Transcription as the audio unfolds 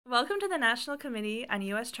Welcome to the National Committee on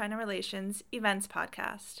U.S.-China Relations Events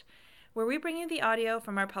Podcast, where we bring you the audio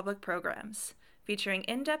from our public programs, featuring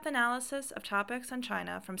in-depth analysis of topics on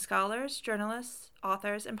China from scholars, journalists,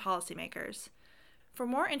 authors, and policymakers. For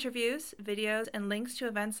more interviews, videos, and links to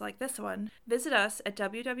events like this one, visit us at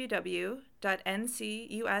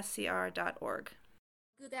www.ncuscr.org.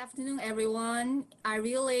 Good afternoon, everyone. I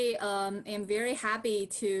really am very happy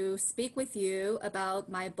to speak with you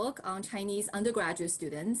about my book on Chinese undergraduate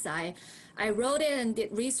students. I wrote it and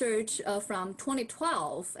did research from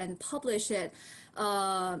 2012 and published it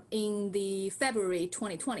in the February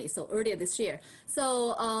 2020, so earlier this year.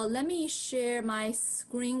 So let me share my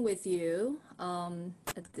screen with you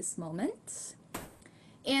at this moment.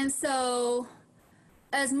 And so,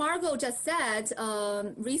 as Margot just said,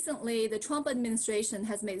 recently the Trump administration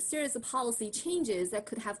has made a series of policy changes that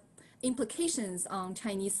could have implications on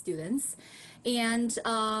Chinese students. And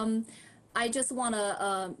I just want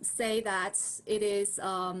to say that it is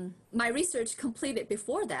my research completed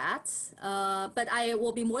before that, but I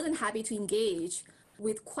will be more than happy to engage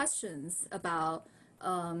with questions about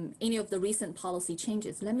any of the recent policy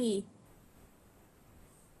changes. Let me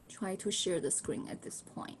try to share the screen at this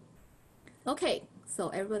point. Okay, so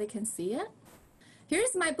everybody can see it.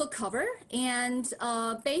 Here's my book cover, and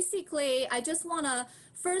basically I just want to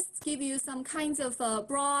first give you some kinds of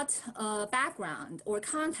broad background or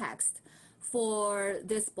context for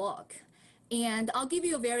this book. And I'll give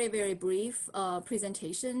you a very, very brief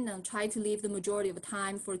presentation and try to leave the majority of the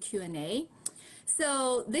time for Q&A.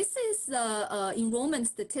 So this is the enrollment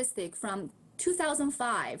statistic from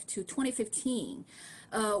 2005 to 2015.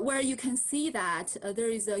 Where you can see that there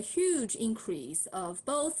is a huge increase of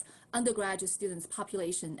both undergraduate students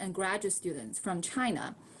population and graduate students from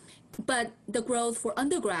China. But the growth for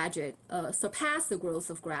undergraduate surpassed the growth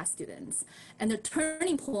of grad students. And the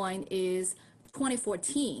turning point is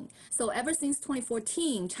 2014. So ever since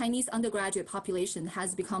 2014, Chinese undergraduate population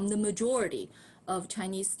has become the majority of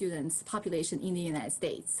Chinese students population in the United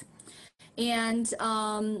States. And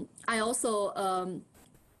I also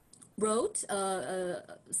wrote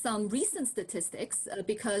some recent statistics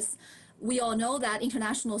because we all know that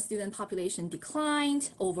international student population declined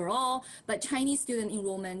overall, but Chinese student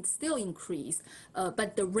enrollment still increased,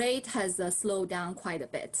 but the rate has slowed down quite a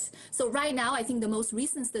bit. So right now, I think the most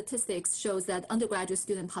recent statistics shows that undergraduate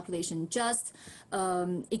student population just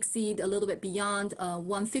exceed a little bit beyond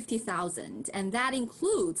 150,000, and that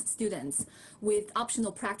includes students with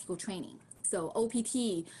optional practical training. So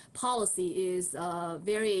OPT policy is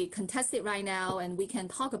very contested right now, and we can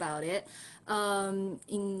talk about it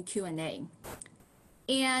in Q&A.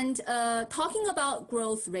 And talking about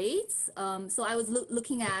growth rates, so I was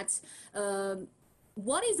looking at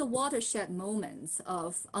what is the watershed moments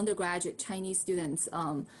of undergraduate Chinese students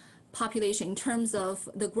population in terms of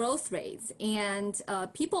the growth rates. And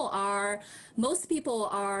most people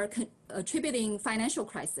are attributing financial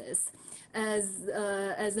crisis as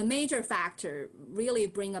a major factor really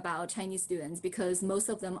bring about Chinese students because most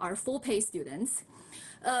of them are full-pay students.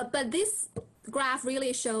 But this graph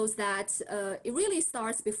really shows that it really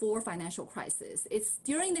starts before financial crisis. It's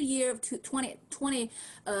during the year of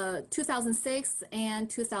 2006 and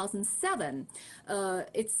 2007,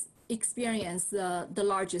 it's experienced the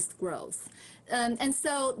largest growth. And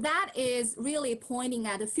so that is really pointing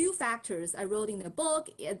at a few factors I wrote in the book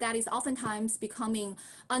that is oftentimes becoming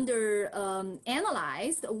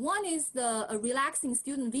analyzed. One is the relaxing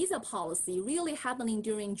student visa policy really happening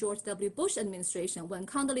during George W. Bush administration when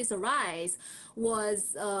Condoleezza Rice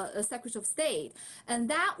was a Secretary of State. And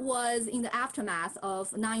that was in the aftermath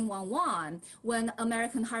of 9/11 when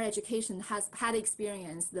American higher education had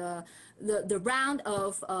experienced the round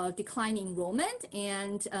of declining enrollment,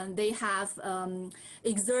 and they have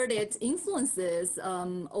exerted influences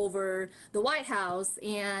over the White House,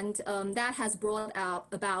 and that has brought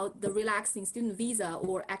about the relaxing student visa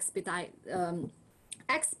or expedited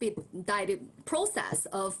process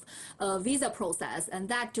of visa process, and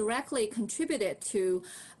that directly contributed to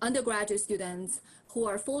undergraduate students who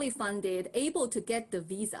are fully funded, able to get the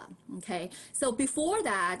visa, okay? So before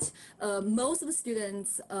that, most of the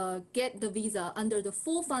students get the visa under the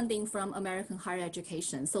full funding from American higher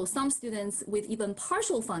education. So some students with even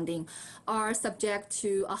partial funding are subject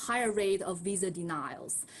to a higher rate of visa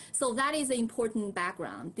denials. So that is an important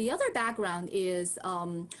background. The other background is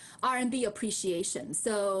RMB appreciation.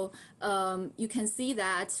 So you can see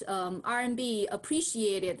that RMB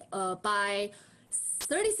appreciated by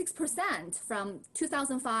 36% from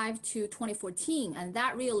 2005 to 2014, and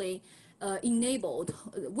that really enabled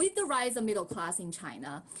with the rise of middle class in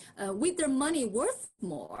China, with their money worth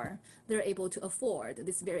more, they're able to afford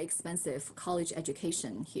this very expensive college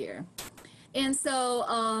education here. And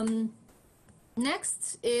so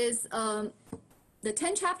next is the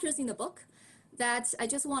 10 chapters in the book that I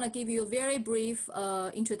just want to give you a very brief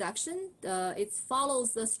introduction. It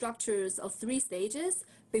follows the structures of 3 stages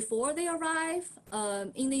before they arrive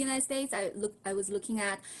in the United States. I was looking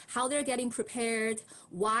at how they're getting prepared,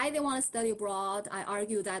 why they want to study abroad. I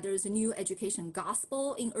argue that there's a new education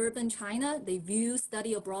gospel in urban China. They view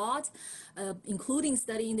study abroad, including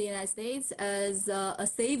study in the United States, as a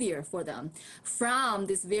savior for them from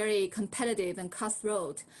this very competitive and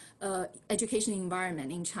cutthroat education environment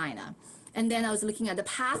in China. And then I was looking at the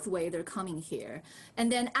pathway they're coming here. And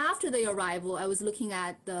then after the arrival, I was looking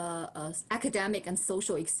at the academic and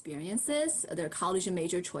social experiences, their college and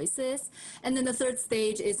major choices. And then the third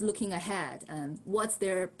stage is looking ahead and what's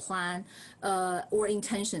their plan or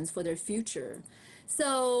intentions for their future.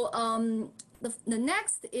 So the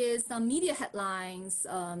next is some media headlines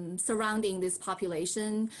surrounding this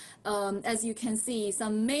population. As you can see,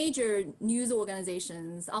 some major news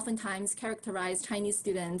organizations oftentimes characterize Chinese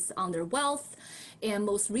students on their wealth. And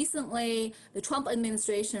most recently, the Trump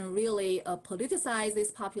administration really politicized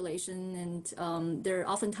this population, and they're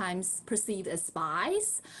oftentimes perceived as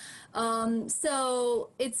spies.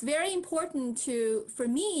 So it's very important for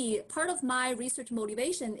me, part of my research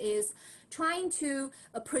motivation is trying to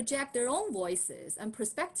project their own voices and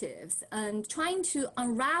perspectives and trying to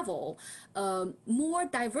unravel more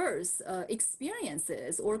diverse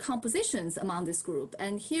experiences or compositions among this group.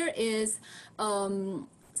 And here is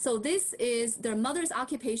so this is their mother's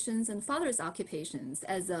occupations and father's occupations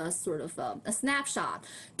as a sort of a snapshot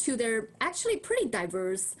to their actually pretty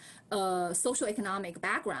diverse socioeconomic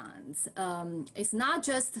backgrounds. It's not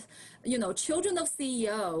just, children of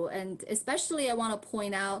CEO, and especially I want to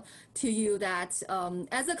point out to you that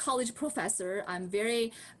as a college professor, I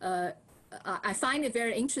find it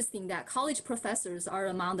very interesting that college professors are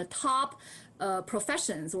among the top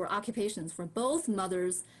professions or occupations for both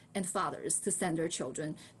mothers and fathers to send their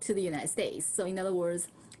children to the United States. So in other words,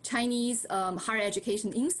 Chinese higher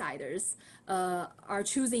education insiders are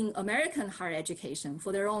choosing American higher education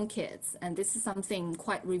for their own kids. And this is something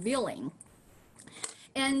quite revealing.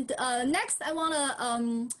 And next, I want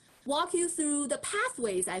to walk you through the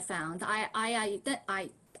pathways I found. I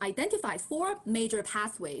identified 4 major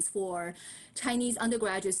pathways for Chinese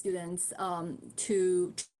undergraduate students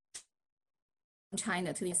to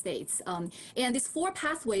China to the States. And these 4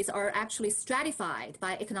 pathways are actually stratified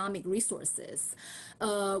by economic resources.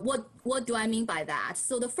 What do I mean by that?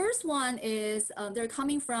 So the first one is they're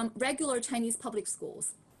coming from regular Chinese public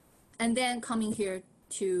schools and then coming here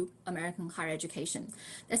to American higher education.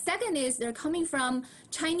 The second is they're coming from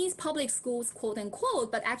Chinese public schools, quote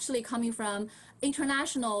unquote, but actually coming from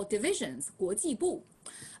international divisions, 国际部.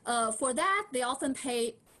 For that, they often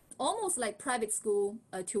pay almost like private school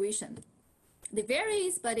tuition. It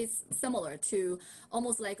varies, but it's similar to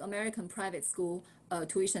almost like American private school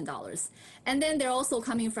tuition dollars. And then they're also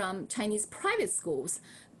coming from Chinese private schools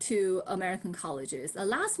to American colleges. The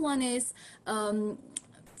last one is for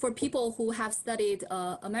people who have studied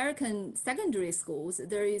American secondary schools,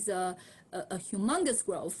 there is a humongous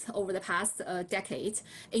growth over the past decade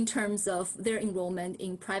in terms of their enrollment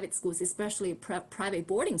in private schools, especially private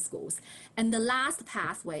boarding schools. And the last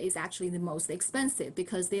pathway is actually the most expensive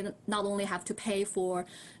because they not only have to pay for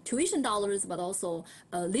tuition dollars, but also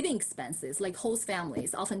living expenses, like host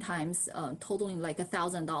families, oftentimes totaling like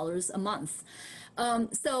 $1,000 a month.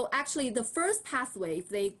 So actually the first pathway, if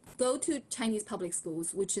they go to Chinese public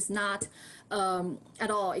schools, which is not at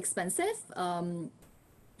all expensive,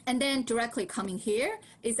 and then directly coming here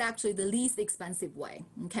is actually the least expensive way,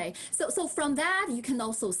 okay? So from that, you can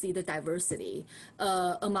also see the diversity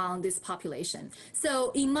among this population. So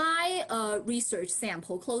in my research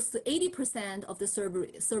sample, close to 80% of the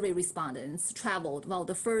survey respondents traveled, well,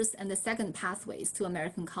 the first and the second pathways to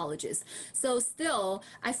American colleges. So still,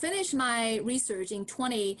 I finished my research in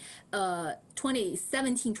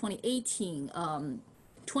 2017, 2018,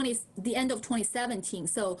 the end of 2017.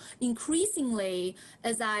 So increasingly,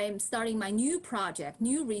 as I'm starting my new project,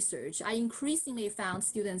 new research, I increasingly found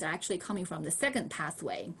students are actually coming from the second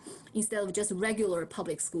pathway instead of just regular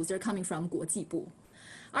public schools. They're coming from 国际部.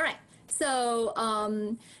 All right. So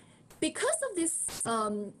because of this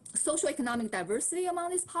socioeconomic diversity among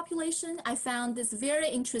this population, I found this very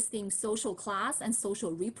interesting social class and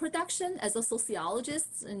social reproduction as a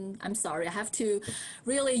sociologist. And I'm sorry, I have to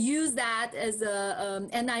really use that as a,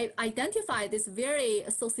 and I identify this very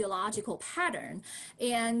sociological pattern.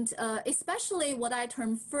 And especially what I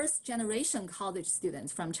term first generation college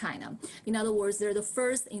students from China. In other words, they're the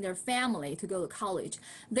first in their family to go to college.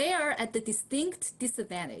 They are at the distinct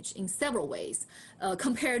disadvantage in several ways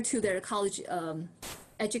compared to their college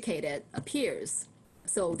educated peers.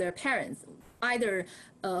 So their parents, either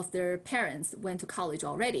of their parents went to college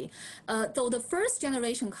already. Though the first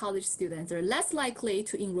generation college students are less likely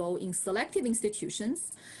to enroll in selective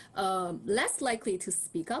institutions, less likely to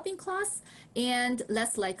speak up in class, and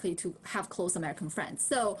less likely to have close American friends.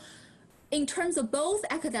 So in terms of both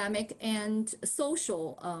academic and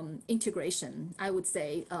social integration, I would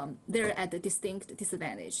say they're at a distinct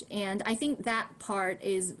disadvantage. And I think that part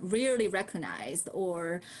is rarely recognized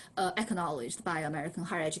or acknowledged by American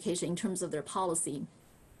higher education in terms of their policy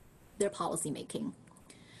making.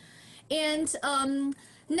 And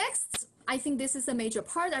next, I think this is a major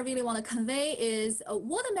part I really want to convey is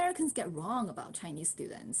what Americans get wrong about Chinese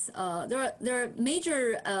students. There are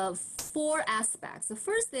major 4 aspects. The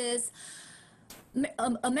first is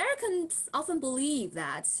Americans often believe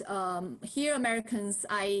that here Americans,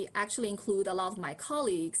 I actually include a lot of my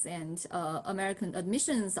colleagues and American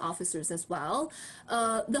admissions officers as well.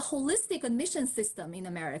 The holistic admission system in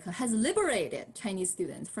America has liberated Chinese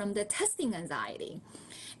students from the testing anxiety.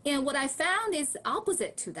 And what I found is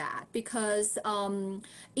opposite to that because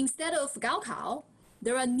instead of Gaokao,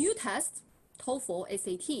 there are new tests, TOEFL,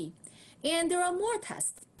 SAT, and there are more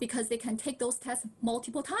tests because they can take those tests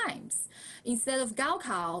multiple times. Instead of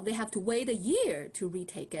Gaokao, they have to wait a year to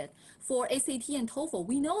retake it. For SAT and TOEFL,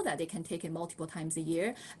 we know that they can take it multiple times a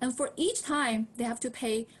year. And for each time, they have to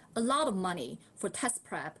pay a lot of money for test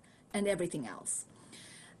prep and everything else.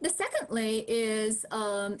 The secondly is,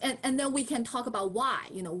 and then we can talk about why,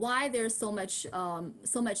 why there's so much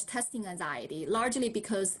testing anxiety, largely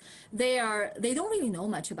because they don't really know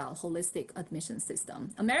much about holistic admission system.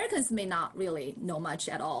 Americans may not really know much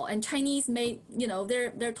at all, and Chinese may,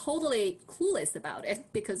 they're totally clueless about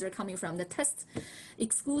it because they're coming from the test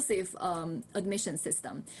exclusive admission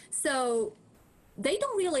system. So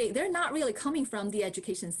they're not really coming from the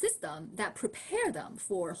education system that prepare them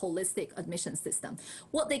for holistic admission system.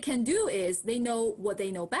 What they can do is they know what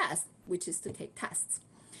they know best, which is to take tests.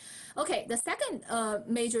 Okay, the second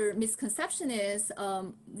major misconception is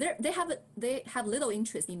they have little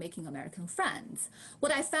interest in making American friends.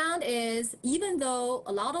 What I found is even though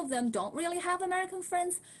a lot of them don't really have American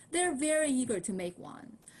friends, they're very eager to make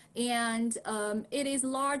one. And it is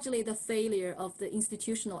largely the failure of the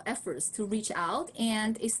institutional efforts to reach out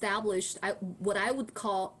and establish what I would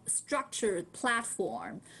call structured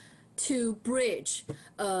platform to bridge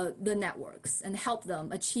the networks and help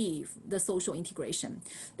them achieve the social integration.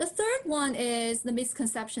 The third one is, the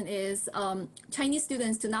misconception is Chinese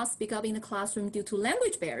students do not speak up in the classroom due to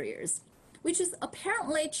language barriers, which is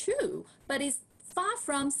apparently true, but it's far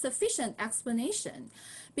from sufficient explanation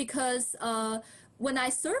because when I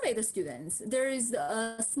survey the students, there is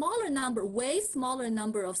a way smaller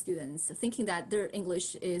number of students thinking that their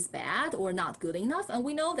English is bad or not good enough. And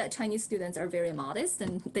we know that Chinese students are very modest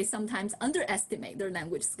and they sometimes underestimate their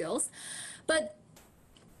language skills. But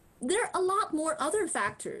there are a lot more other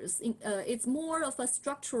factors. It's more of a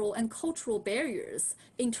structural and cultural barriers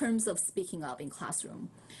in terms of speaking up in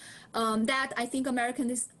classroom that I think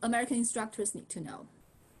American instructors need to know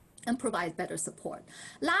and provide better support.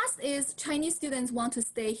 Last is Chinese students want to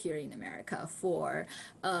stay here in America for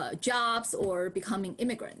jobs or becoming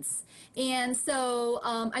immigrants. And so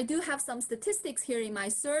I do have some statistics here in my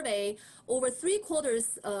survey. Over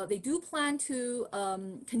 3/4, they do plan to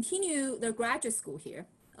continue their graduate school here.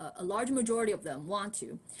 A large majority of them want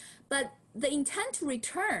to. But the intent to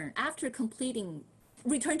return after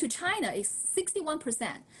return to China is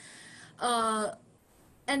 61%.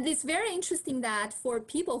 And it's very interesting that for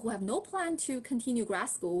people who have no plan to continue grad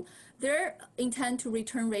school, their intent to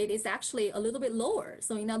return rate is actually a little bit lower.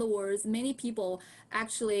 So in other words, many people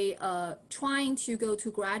actually trying to go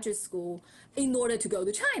to graduate school in order to go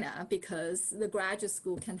to China because the graduate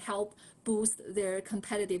school can help boost their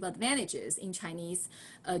competitive advantages in Chinese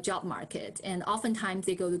job market. And oftentimes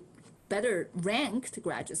they go to better ranked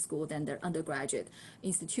graduate school than their undergraduate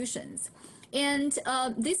institutions. And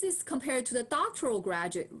this is compared to the doctoral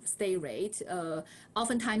graduate stay rate,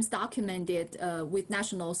 oftentimes documented with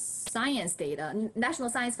national science data. National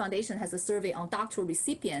Science Foundation has a survey on doctoral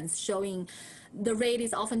recipients showing the rate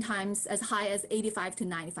is oftentimes as high as 85 to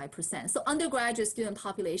 95%. So undergraduate student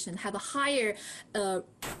population have a higher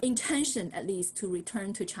intention, at least, to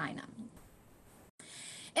return to China.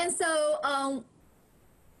 And so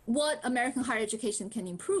what American higher education can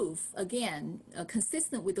improve, again,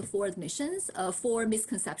 consistent with the four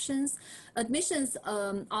misconceptions. Admissions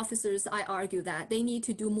officers, I argue that they need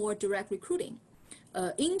to do more direct recruiting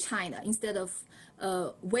in China instead of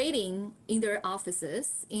waiting in their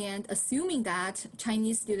offices and assuming that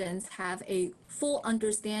Chinese students have a full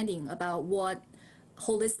understanding about what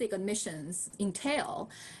holistic admissions entail.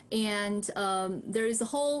 And there is a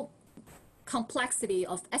whole complexity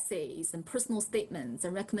of essays and personal statements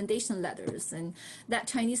and recommendation letters, and that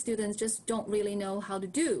Chinese students just don't really know how to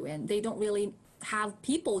do, and they don't really have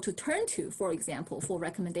people to turn to, for example, for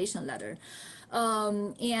recommendation letter.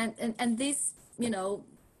 And this,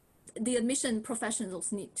 the admission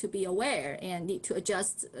professionals need to be aware and need to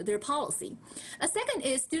adjust their policy. A second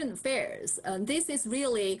is student affairs. This is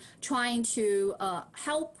really trying to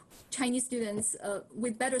help Chinese students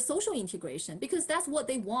with better social integration, because that's what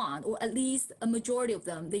they want, or at least a majority of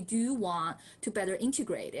them, they do want to better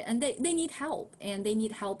integrate it. And they need help, and they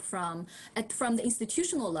need help from the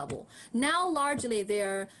institutional level. Now, largely,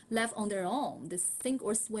 they're left on their own. This sink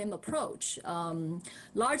or swim approach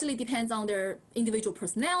largely depends on their individual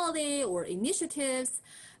personality or initiatives.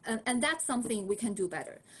 And that's something we can do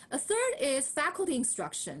better. A third is faculty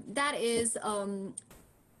instruction. That is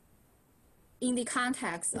in the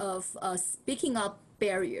context of speaking up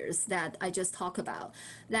barriers that I just talked about,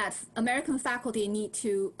 that American faculty need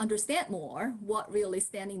to understand more what really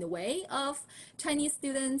stands in the way of Chinese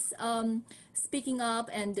students speaking up,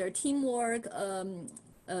 and their teamwork,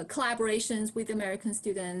 collaborations with American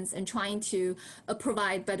students, and trying to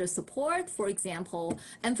provide better support. For example,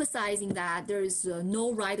 emphasizing that there is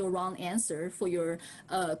no right or wrong answer for your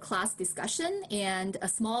class discussion, and a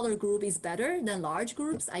smaller group is better than large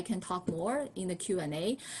groups. I can talk more in the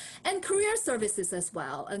Q&A. And career services as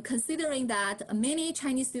well, and considering that many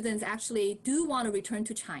Chinese students actually do want to return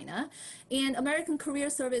to China, and American career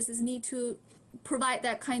services need to provide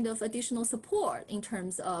that kind of additional support in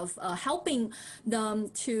terms of helping them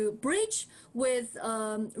to bridge with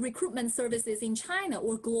recruitment services in China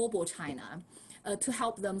or global China to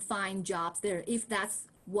help them find jobs there if that's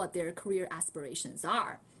what their career aspirations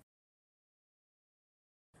are.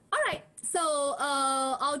 All right, so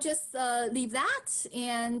I'll just leave that,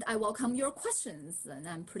 and I welcome your questions, and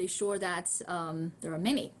I'm pretty sure that there are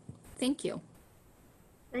many. Thank you.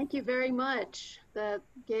 Thank you very much. That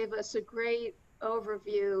gave us a great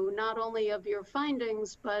overview, not only of your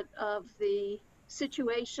findings, but of the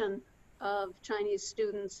situation of Chinese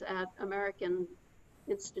students at American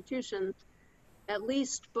institutions, at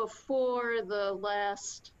least before the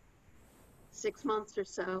last 6 months or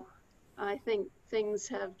so. I think things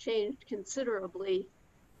have changed considerably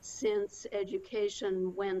since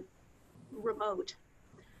education went remote.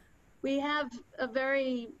 We have a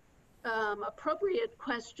very appropriate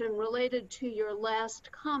question related to your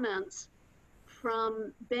last comments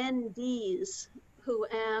from Ben Dees, who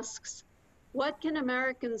asks, what can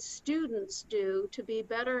American students do to be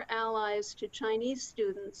better allies to Chinese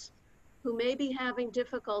students who may be having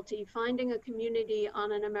difficulty finding a community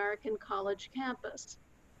on an American college campus?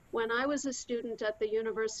 When I was a student at the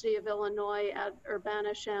University of Illinois at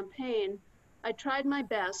Urbana-Champaign, I tried my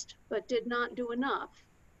best, but did not do enough.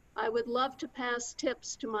 I would love to pass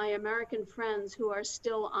tips to my American friends who are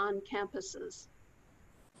still on campuses.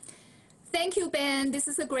 Thank you, Ben. This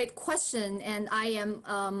is a great question, and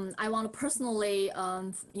I want to personally,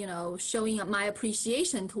 showing my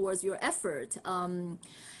appreciation towards your effort.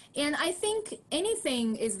 And I think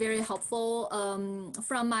anything is very helpful.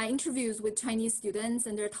 From my interviews with Chinese students,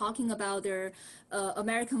 and they're talking about their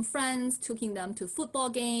American friends, taking them to football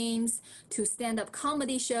games, to stand-up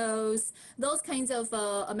comedy shows, those kinds of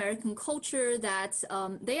American culture that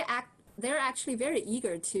they're actually very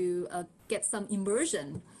eager to get some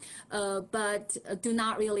immersion, but do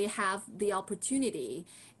not really have the opportunity.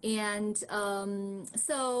 And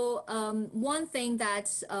so one thing that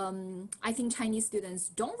I think Chinese students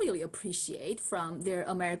don't really appreciate from their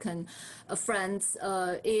American friends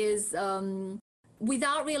is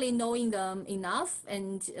without really knowing them enough,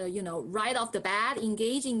 and right off the bat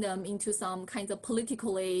engaging them into some kinds of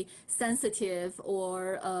politically sensitive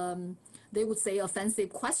or they would say, offensive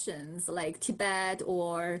questions like Tibet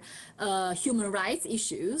or human rights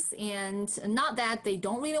issues. And not that they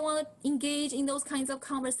don't really want to engage in those kinds of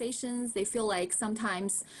conversations. They feel like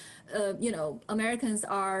sometimes, Americans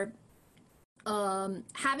are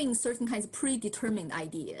having certain kinds of predetermined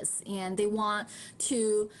ideas, and they want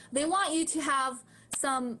you to have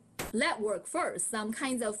some network first, some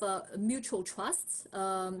kinds of mutual trust,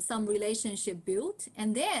 some relationship built,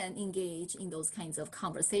 and then engage in those kinds of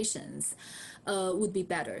conversations would be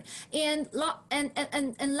better. And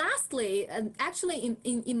lastly, actually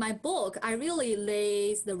in my book, I really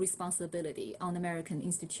lays the responsibility on American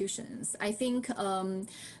institutions. I think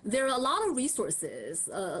there are a lot of resources,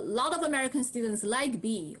 a lot of American students like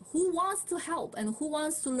B who wants to help and who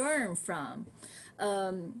wants to learn from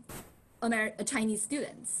Chinese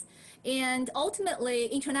students. And ultimately,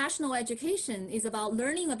 international education is about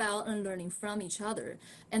learning about and learning from each other.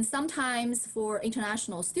 And sometimes for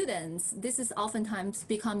international students, this is oftentimes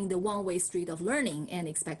becoming the one-way street of learning and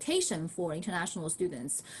expectation for international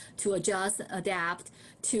students to adjust, adapt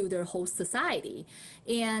to their host society.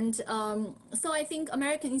 And so I think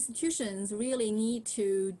American institutions really need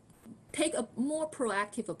to take a more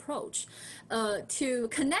proactive approach to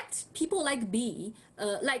connect people like B,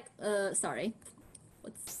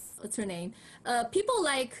 what's her name? People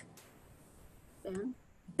like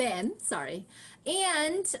Ben,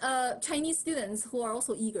 and Chinese students who are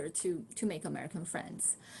also eager to make American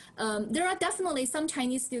friends. There are definitely some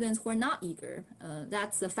Chinese students who are not eager.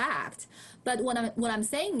 That's a fact. But what I'm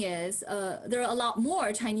saying is there are a lot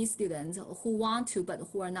more Chinese students who want to but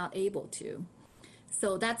who are not able to.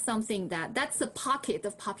 So that's something that's a pocket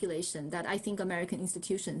of population that I think American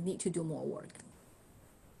institutions need to do more work.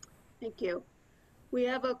 Thank you. We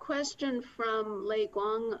have a question from Lei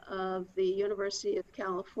Guang of the University of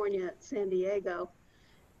California at San Diego.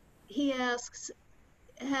 He asks,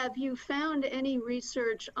 have you found any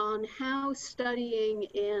research on how studying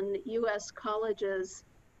in U.S. colleges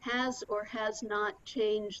has or has not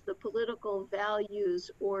changed the political values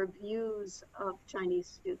or views of Chinese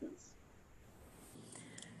students?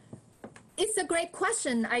 It's a great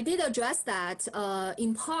question. I did address that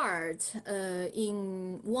in part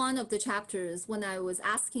in one of the chapters when I was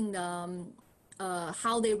asking them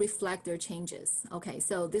how they reflect their changes. Okay,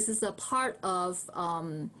 so this is a part of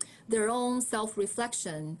their own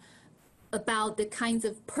self-reflection about the kinds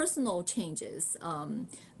of personal changes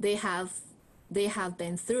they have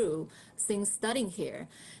been through since studying here.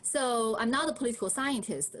 So I'm not a political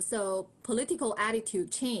scientist, so political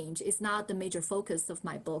attitude change is not the major focus of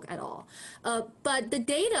my book at all. But the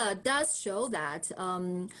data does show that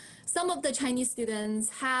some of the Chinese students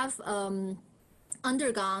have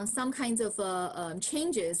undergone some kinds of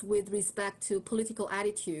changes with respect to political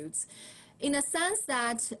attitudes, in a sense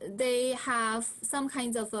that they have some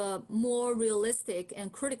kinds of a more realistic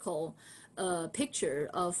and critical picture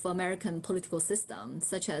of American political system,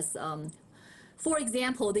 such as, for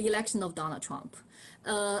example, the election of Donald Trump.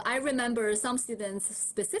 I remember some students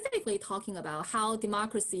specifically talking about how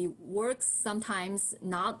democracy works sometimes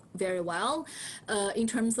not very well in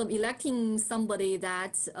terms of electing somebody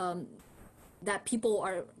that people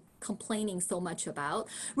are complaining so much about.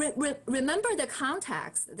 Remember the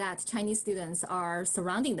context that Chinese students are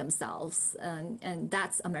surrounding themselves, and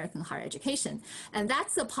that's American higher education. And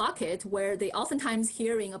that's a pocket where they oftentimes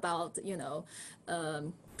hearing about,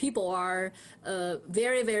 people are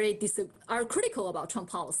are critical about Trump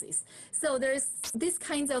policies. So there's this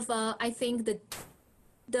kinds of, I think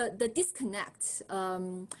the disconnect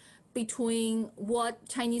between what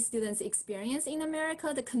Chinese students experience in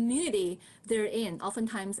America, the community they're in,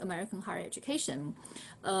 oftentimes American higher education.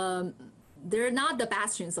 They're not the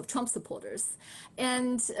bastions of Trump supporters.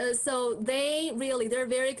 And so they're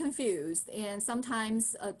very confused and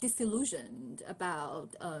sometimes disillusioned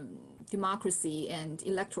about democracy and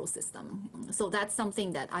electoral system. So that's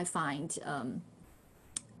something that I find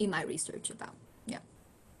in my research about, yeah.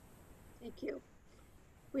 Thank you.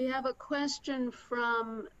 We have a question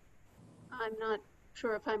from, I'm not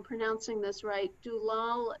sure if I'm pronouncing this right,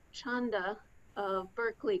 Dulal Chanda of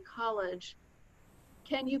Berkeley College.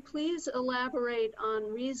 Can you please elaborate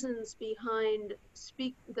on reasons behind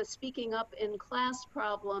the speaking up in class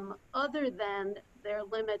problem other than their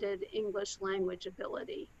limited English language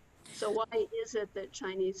ability? So why is it that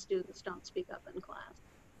Chinese students don't speak up in class?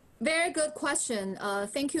 Very good question.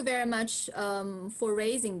 Thank you very much for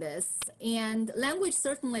raising this. And language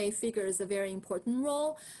certainly figures a very important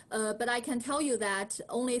role, but I can tell you that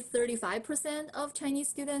only 35% of Chinese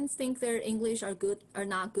students think their English are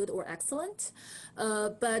not good or excellent,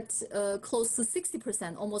 but close to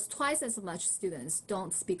 60%, almost twice as much students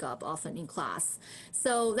don't speak up often in class.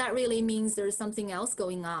 So that really means there's something else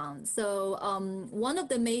going on. So one of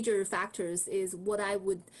the major factors is what I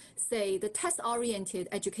would say the test-oriented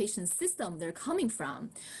education system they're coming from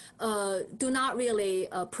do not really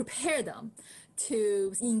prepare them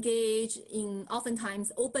to engage in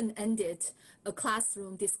oftentimes open-ended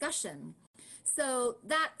classroom discussion. So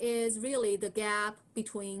that is really the gap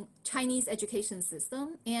between Chinese education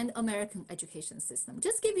system and American education system.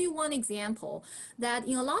 Just give you one example that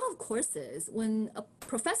in a lot of courses, when a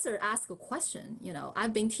professor asks a question, you know,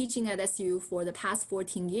 I've been teaching at SU for the past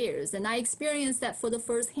 14 years, and I experienced that for the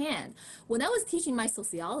first hand. When I was teaching my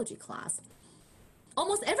sociology class,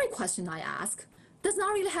 almost every question I ask does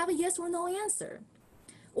not really have a yes or no answer,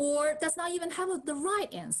 or does not even have the right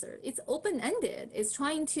answer. It's open-ended. It's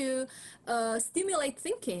trying to stimulate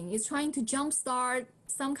thinking. It's trying to jumpstart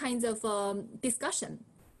some kinds of discussion.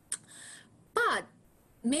 But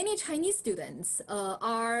many Chinese students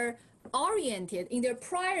are oriented in their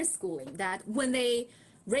prior schooling that when they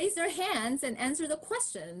raise their hands and answer the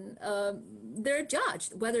question, they're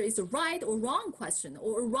judged whether it's a right or wrong question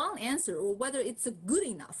or a wrong answer or whether it's a good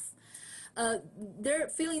enough. They're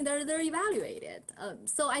feeling they're evaluated.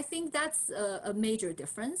 So I think that's a major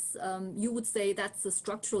difference. You would say that's a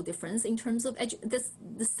structural difference in terms of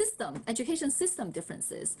the system, education system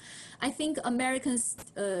differences. I think American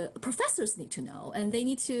professors need to know, and they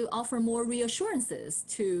need to offer more reassurances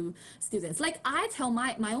to students. Like I tell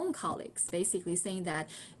my own colleagues, basically saying that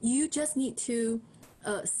you just need to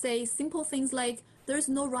say simple things like, there's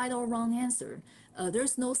no right or wrong answer.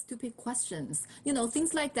 There's no stupid questions, you know,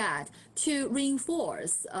 things like that to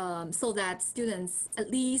reinforce so that students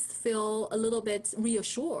at least feel a little bit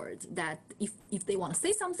reassured that if they want to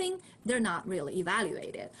say something, they're not really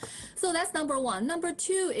evaluated. So that's number one. Number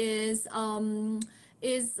two is the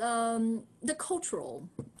cultural.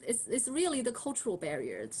 It's really the cultural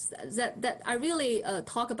barriers that I really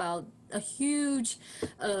talk about a huge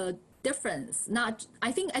difference.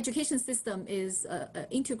 I think education system is an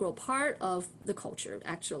integral part of the culture,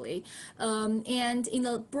 actually. And in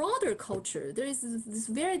a broader culture, there is this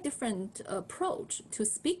very different approach to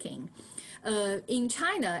speaking. In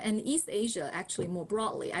China and East Asia, actually more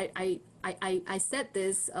broadly, I said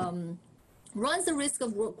this, runs the risk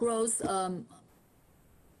of growth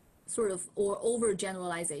sort of or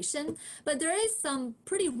overgeneralization, but there is some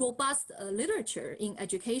pretty robust literature in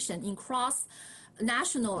education, in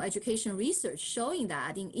national education research showing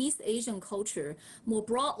that in East Asian culture, more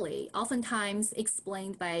broadly, oftentimes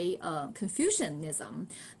explained by Confucianism,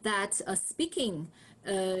 that speaking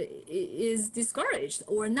is discouraged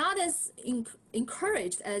or not as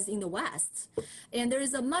encouraged as in the West. And there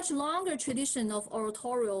is a much longer tradition of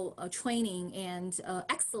oratorial training and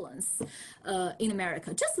excellence in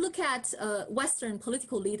America. Just look at Western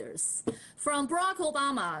political leaders, from Barack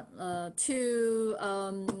Obama to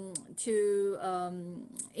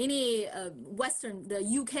any Western, the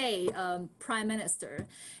UK Prime Minister.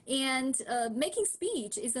 And making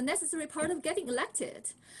speech is a necessary part of getting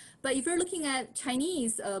elected. But if you're looking at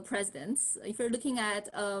Chinese presidents, if you're looking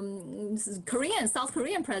at South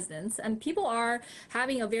Korean presidents, and people are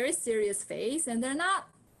having a very serious face, and they're not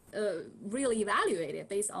really evaluated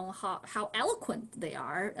based on how eloquent they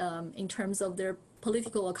are in terms of their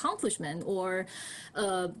political accomplishment or,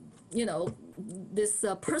 you know, this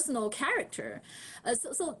personal character.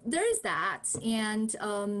 So there is that, and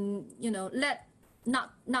you know,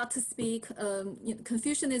 not to speak, you know,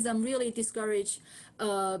 Confucianism really discouraged,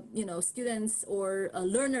 you know, students or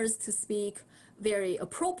learners to speak very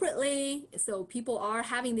appropriately. So people are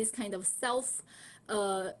having this kind of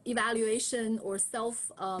evaluation or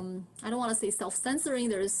I don't want to say self-censoring.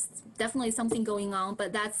 There's definitely something going on,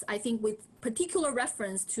 but that's, I think, with particular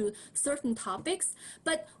reference to certain topics.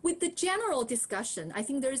 But with the general discussion, I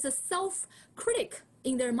think there is a self-critic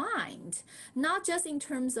in their mind, not just in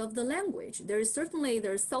terms of the language. There's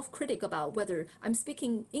self-critic about whether I'm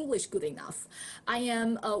speaking English good enough. I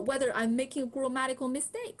am whether I'm making grammatical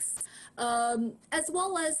mistakes, as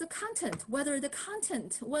well as the content, whether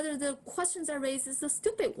the questions I raise is a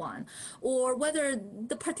stupid one, or whether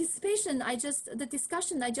the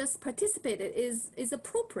discussion I just participated is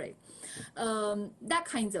appropriate. That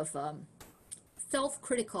kinds of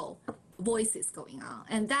self-critical voices going on,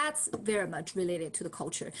 and that's very much related to the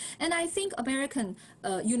culture. And I think American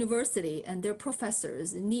university and their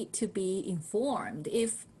professors need to be informed.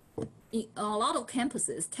 If a lot of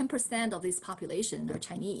campuses, 10% of this population are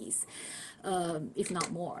Chinese, if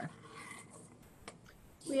not more.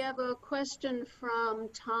 We have a question from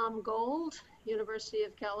Tom Gold, University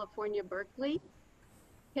of California, Berkeley.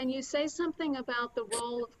 Can you say something about the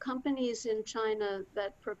role of companies in China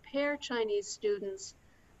that prepare Chinese students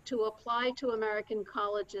to apply to American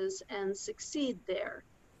colleges and succeed there?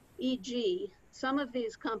 E.g., some of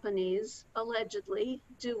these companies allegedly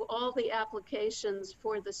do all the applications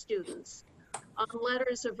for the students on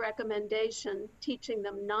letters of recommendation, teaching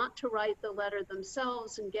them not to write the letter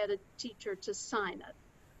themselves and get a teacher to sign it.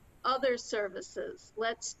 Other services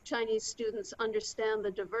lets Chinese students understand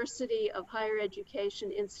the diversity of higher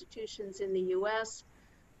education institutions in the US,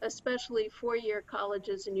 especially four-year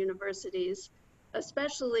colleges and universities,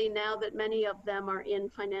 especially now that many of them are in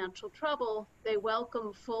financial trouble. They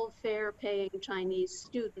welcome full fare paying Chinese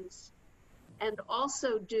students and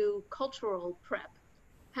also do cultural prep.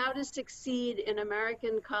 How to succeed in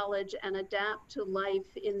American college and adapt to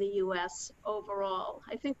life in the US overall.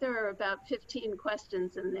 I think there are about 15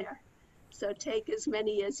 questions in there, so take as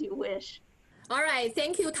many as you wish. All right,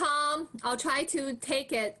 thank you, Tom. I'll try to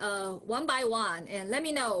take it one by one and let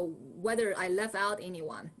me know whether I left out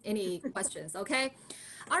any questions, okay?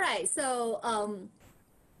 All right, so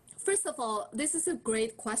first of all, this is a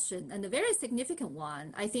great question and a very significant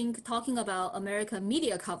one. I think talking about American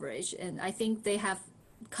media coverage, and I think they have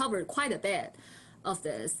covered quite a bit of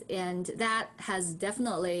this, and that has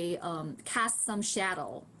definitely cast some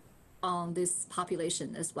shadow on this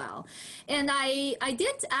population as well. And I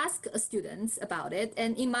did ask students about it,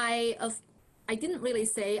 and in my I didn't really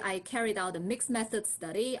say I carried out a mixed method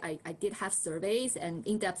study. I did have surveys and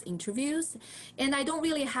in-depth interviews, and I don't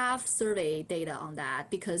really have survey data on that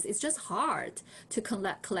because it's just hard to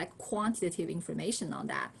collect quantitative information on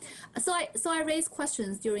that. So I raised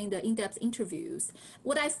questions during the in-depth interviews.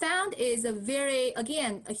 What I found is a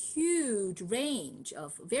huge range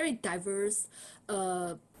of very diverse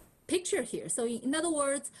picture here. So in other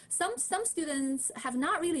words, some students have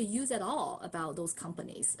not really used at all about those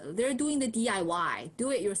companies. They're doing the DIY,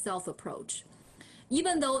 do-it-yourself approach,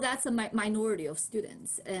 even though that's a minority of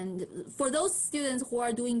students. And for those students who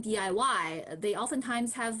are doing DIY, they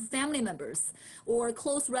oftentimes have family members or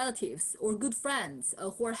close relatives or good friends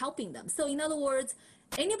who are helping them. So in other words,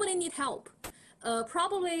 anybody need help.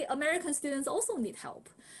 Probably American students also need help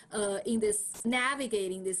in this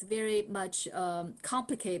navigating this very much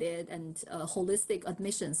complicated and holistic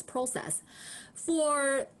admissions process.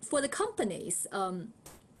 For the companies,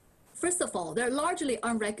 first of all, they're largely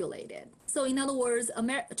unregulated. So in other words,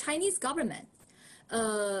 Chinese government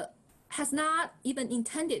has not even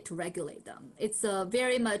intended to regulate them. It's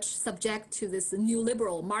very much subject to this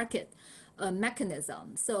neoliberal market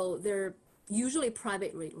mechanism. So they're usually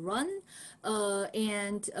privately run,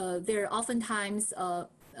 and they're oftentimes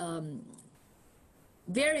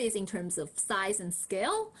varies in terms of size and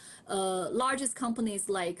scale. Largest companies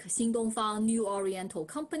like Xingdongfang, New Oriental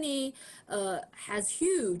Company, has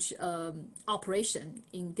huge operation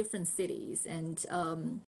in different cities. And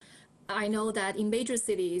I know that in major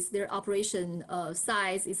cities, their operation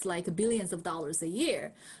size is like billions of dollars a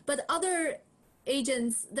year. But other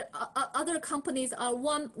agents, other companies are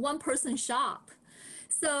one person shop.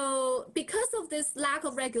 So because of this lack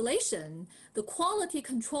of regulation, the quality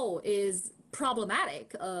control is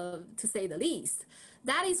problematic, to say the least.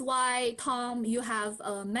 That is why, Tom, you have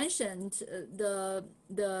mentioned the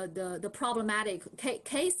problematic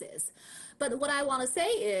cases. But what I want to say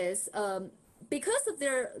is, because of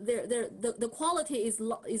the quality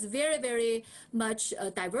is very, very much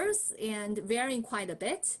diverse and varying quite a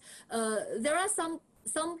bit, there are some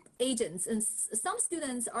agents and some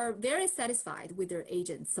students are very satisfied with their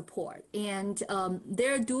agent support, and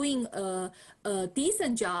they're doing a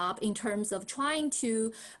decent job in terms of trying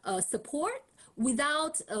to support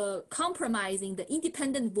without compromising the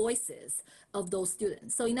independent voices of those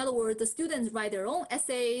students. So in other words, the students write their own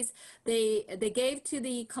essays, they gave to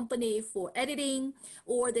the company for editing,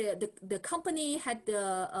 or the company had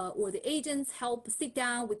or the agents help sit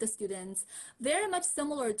down with the students, very much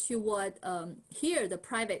similar to what here the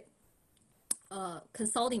private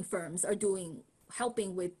consulting firms are doing,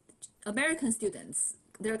 helping with American students,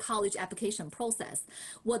 their college application process,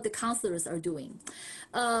 what the counselors are doing.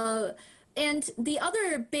 And the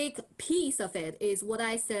other big piece of it is what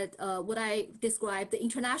I said, what I described, the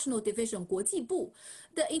international division, 国际部.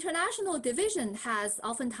 The international division has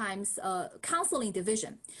oftentimes counseling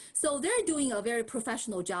division. So they're doing a very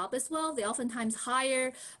professional job as well. They oftentimes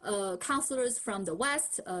hire counselors from the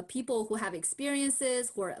West, people who have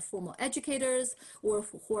experiences, who are former educators, or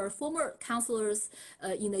who are former counselors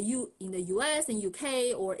in the US and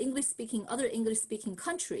UK or other English-speaking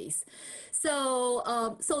countries.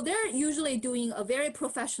 So, so they're usually doing a very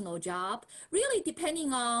professional job, really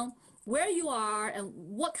depending on where you are and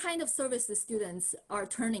what kind of services students are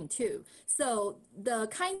turning to. So the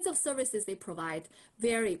kinds of services they provide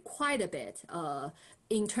vary quite a bit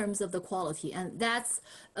in terms of the quality. And that's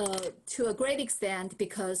to a great extent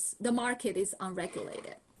because the market is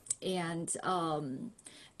unregulated. And I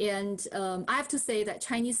have to say that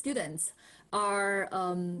Chinese students are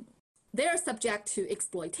they're subject to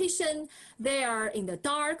exploitation. They are in the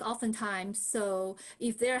dark oftentimes. So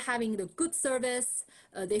if they're having the good service,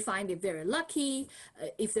 they find it very lucky.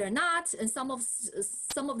 If they're not, and some of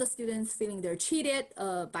the students feeling they're cheated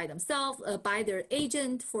by themselves, by their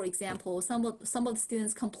agent, for example. Some of the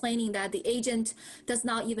students complaining that the agent does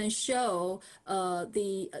not even show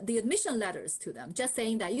the admission letters to them, just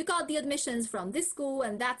saying that you got the admissions from this school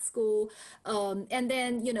and that school, and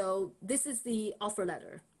then this is the offer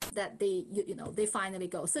letter that they finally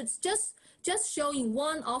go. So it's just showing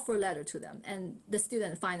one offer letter to them and the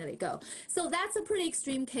student finally go. So that's a pretty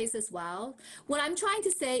extreme case as well. What I'm trying to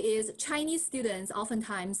say is Chinese students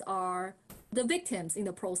oftentimes are the victims in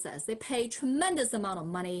the process. They pay tremendous amount of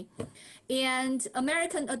money, and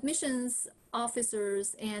American admissions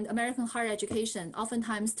officers and American higher education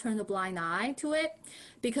oftentimes turn a blind eye to it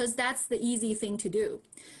because that's the easy thing to do.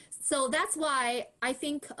 So that's why I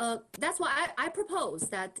think, I propose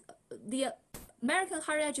that the American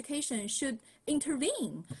higher education should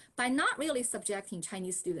intervene by not really subjecting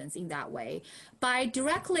Chinese students in that way, by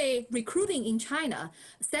directly recruiting in China,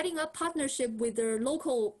 setting up partnership with their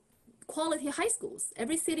local quality high schools.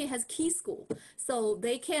 Every city has key school, so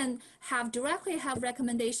they can directly have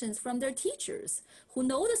recommendations from their teachers who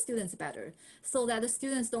know the students better, so that the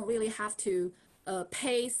students don't really have to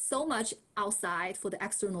pay so much outside for the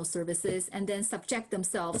external services and then subject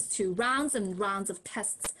themselves to rounds and rounds of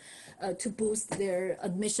tests to boost their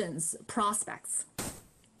admissions prospects.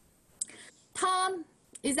 Tom,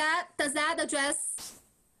 does that address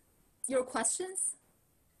your questions?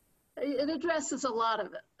 It addresses a lot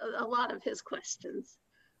of his questions.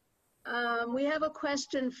 We have a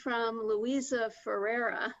question from Louisa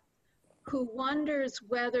Ferreira, who wonders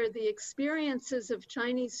whether the experiences of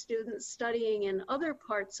Chinese students studying in other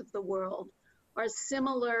parts of the world are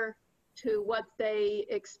similar to what they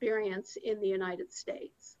experience in the United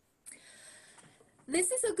States.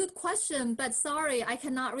 This is a good question, but sorry, I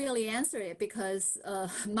cannot really answer it because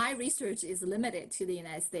my research is limited to the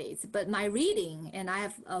United States. But my reading, and I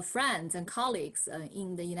have friends and colleagues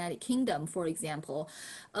in the United Kingdom, for example,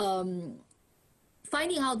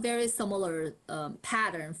 finding out very similar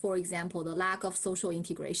pattern, for example, the lack of social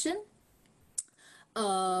integration.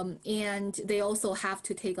 And they also have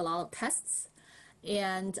to take a lot of tests.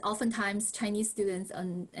 And oftentimes Chinese students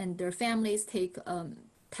and their families take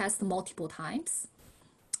tests multiple times.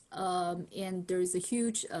 And there's a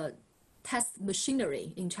huge test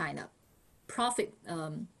machinery in China,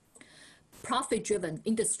 profit-driven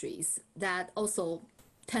industries that also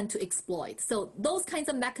tend to exploit. So those kinds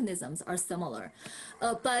of mechanisms are similar.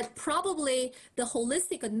 But probably the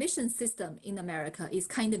holistic admission system in America is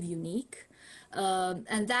kind of unique.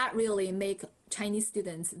 And that really make Chinese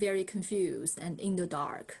students very confused and in the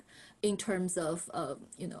dark in terms of,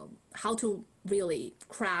 how to really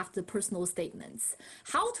craft the personal statements,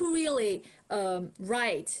 how to really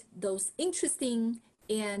write those interesting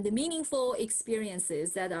and meaningful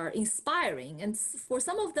experiences that are inspiring, and for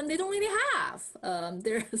some of them they don't really have.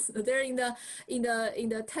 They're in the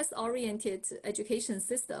test-oriented education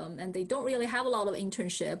system, and they don't really have a lot of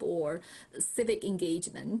internship or civic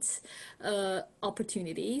engagement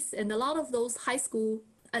opportunities. And a lot of those high school.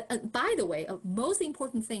 By the way, a most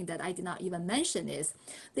important thing that I did not even mention is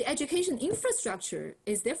the education infrastructure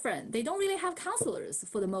is different. They don't really have counselors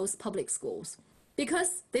for the most public schools,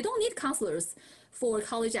 because they don't need counselors for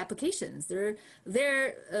college applications. They're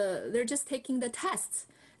just taking the tests,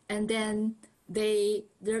 and then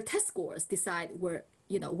their test scores decide where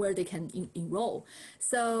they can enroll.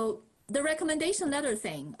 So the recommendation letter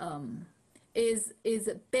thing is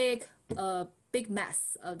a big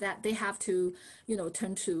mess that they have to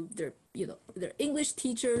turn to their English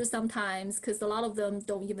teachers sometimes, because a lot of them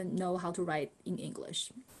don't even know how to write in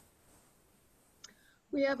English.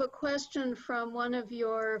 We have a question from one of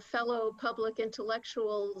your fellow public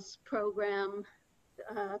intellectuals program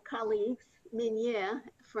colleagues, Yingyi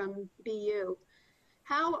from BU.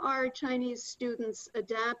 How are Chinese students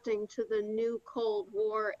adapting to the new Cold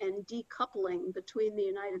War and decoupling between the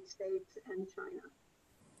United States and China?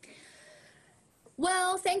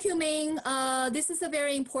 Well, thank you, Ming. This is a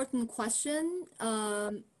very important question.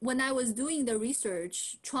 When I was doing the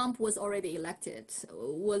research, Trump was already elected,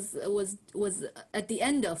 was at the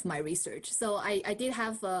end of my research. So I did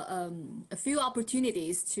have a few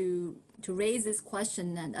opportunities to raise this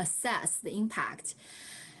question and assess the impact.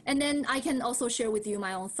 And then I can also share with you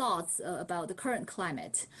my own thoughts about the current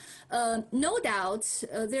climate. No doubt,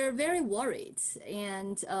 they're very worried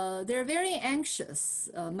and they're very anxious.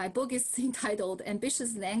 My book is entitled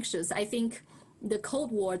Ambitious and Anxious. I think the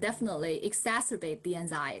Cold War definitely exacerbates the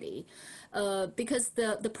anxiety because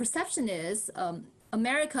the perception is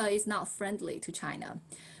America is not friendly to China.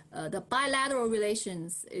 The bilateral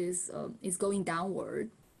relations is going downward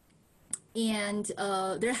and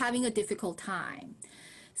they're having a difficult time.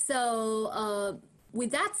 So with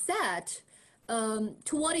that said,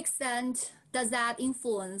 to what extent does that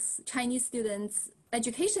influence Chinese students'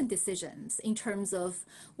 education decisions in terms of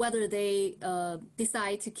whether they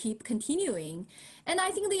decide to keep continuing? And I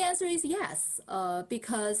think the answer is yes,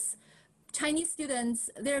 because Chinese students,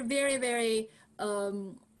 they're very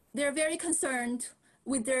concerned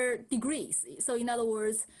with their degrees. So in other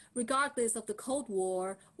words, regardless of the Cold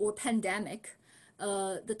War or pandemic,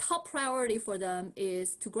 the top priority for them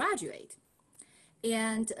is to graduate.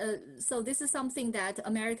 And so this is something that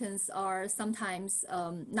Americans are sometimes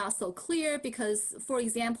not so clear because, for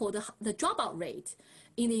example, the dropout rate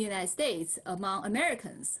in the United States among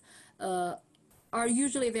Americans are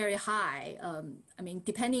usually very high. I mean,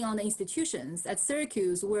 depending on the institutions, at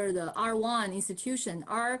Syracuse, where the R1 institution,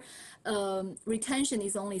 our retention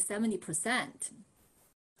is only 70%.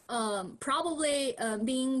 Probably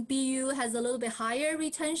being BU has a little bit higher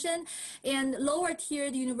retention, and lower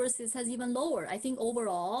tiered universities has even lower. I think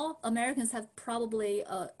overall, Americans have probably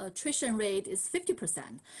attrition rate is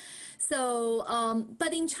 50%. So,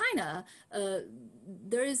 but in China,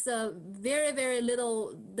 there is a very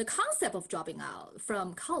little, the concept of dropping out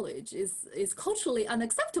from college is culturally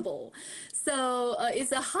unacceptable. So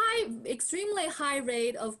it's a extremely high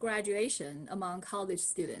rate of graduation among college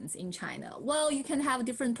students in China. Well, you can have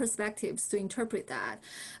different perspectives to interpret that.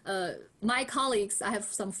 My colleagues, I have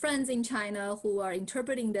some friends in China who are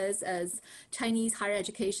interpreting this as Chinese higher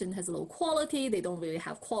education has low quality, they don't really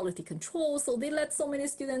have quality control, so they let so many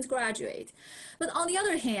students graduate. But on the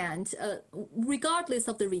other hand, regardless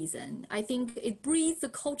of the reason, I think it breeds a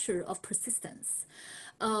culture of persistence,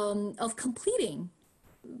 of completing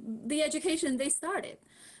the education they started.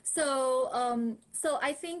 So, so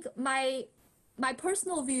I think my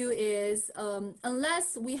personal view is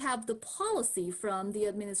unless we have the policy from the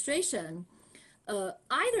administration,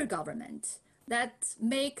 either government, that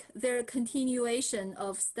make their continuation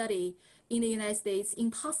of study in the United States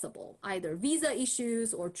impossible, either visa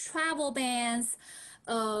issues or travel bans,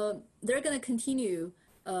 they're going to continue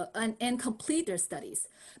and complete their studies.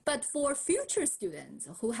 But for future students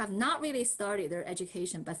who have not really started their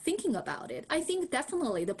education but thinking about it, I think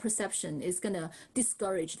definitely the perception is going to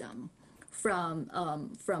discourage them from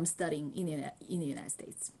studying in the United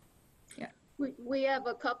States. Yeah. We have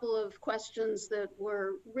a couple of questions that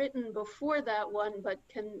were written before that one, but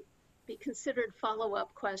can be considered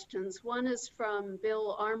follow-up questions. One is from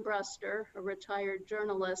Bill Armbruster, a retired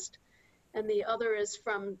journalist, and the other is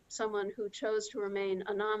from someone who chose to remain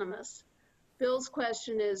anonymous. Bill's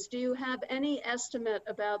question is, do you have any estimate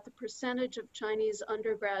about the percentage of Chinese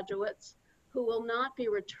undergraduates who will not be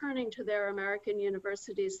returning to their American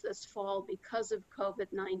universities this fall because of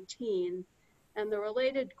COVID-19? And the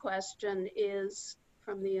related question is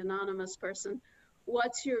from the anonymous person,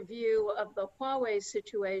 what's your view of the Huawei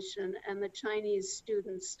situation and the Chinese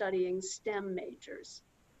students studying STEM majors?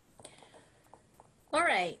 All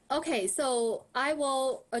right. Okay. So I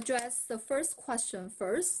will address the first question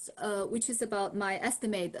first, which is about my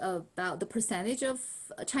estimate about the percentage of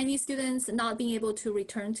Chinese students not being able to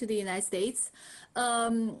return to the United States.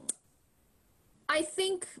 I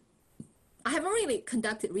think I haven't really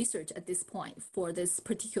conducted research at this point for this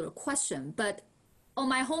particular question, but on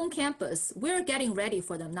my home campus, we're getting ready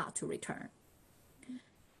for them not to return.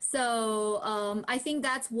 So I think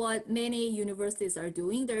that's what many universities are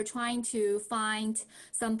doing. They're trying to find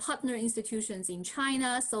some partner institutions in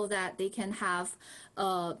China so that they can have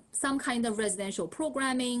some kind of residential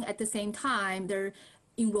programming. At the same time, they're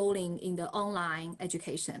enrolling in the online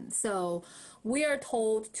education. So we are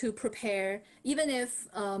told to prepare, even if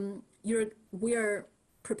we're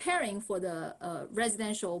preparing for the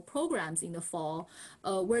residential programs in the fall,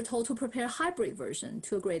 we're told to prepare hybrid version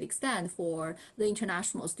to a great extent for the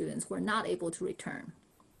international students who are not able to return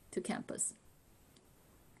to campus.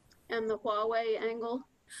 And the Huawei angle?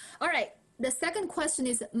 All right. The second question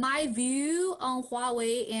is my view on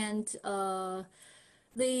Huawei and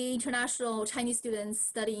the international Chinese students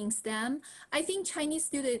studying STEM. I think Chinese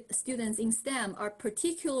students in STEM are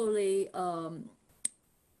particularly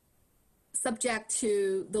subject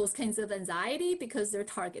to those kinds of anxiety because they're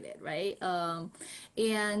targeted, right? But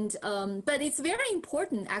it's very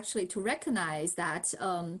important actually to recognize that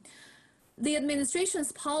the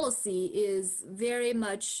administration's policy is very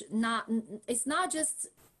much it's not just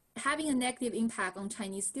having a negative impact on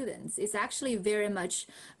Chinese students. It's actually very much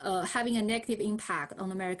having a negative impact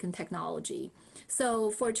on American technology.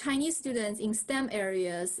 So for Chinese students in STEM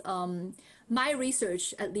areas, my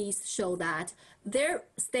research at least show that their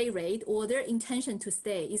stay rate or their intention to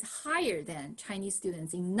stay is higher than Chinese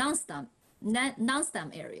students in non-STEM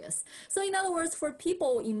areas. So in other words, for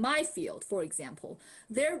people in my field, for example,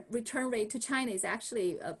 their return rate to China is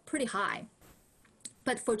actually pretty high.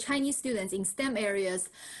 But for Chinese students in STEM areas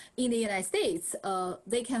in the United States,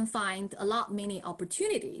 they can find many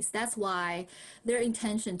opportunities. That's why their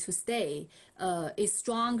intention to stay is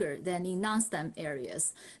stronger than in non-STEM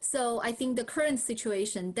areas. So I think the current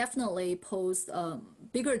situation definitely posed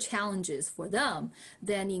bigger challenges for them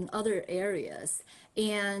than in other areas.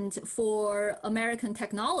 And for American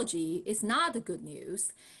technology, it's not the good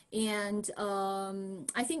news. And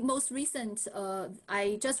I think most recent,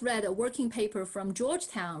 I just read a working paper from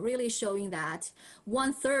Georgetown really showing that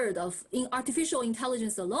in artificial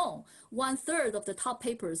intelligence alone, 1/3 of the top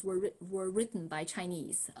papers were written by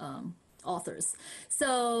Chinese authors.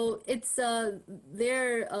 So it's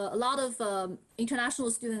there a lot of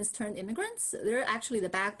international students turned immigrants. They're actually the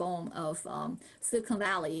backbone of Silicon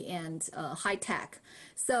Valley and high tech.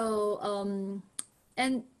 So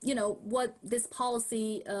and what this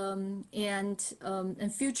policy and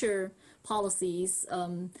future policies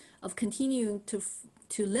of continuing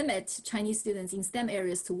to limit Chinese students in STEM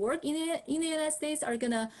areas to work in the United States are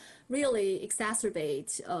going to really exacerbate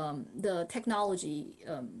the technology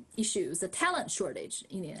issues, the talent shortage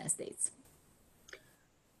in the United States.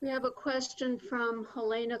 We have a question from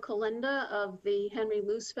Helena Kalinda of the Henry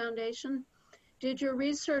Luce Foundation. Did your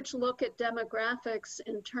research look at demographics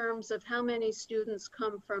in terms of how many students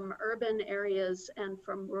come from urban areas and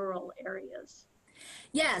from rural areas?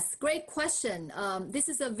 Yes, great question. This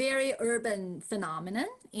is a very urban phenomenon,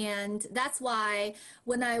 and that's why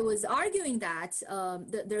when I was arguing that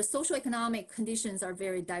their socioeconomic conditions are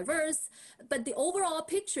very diverse, but the overall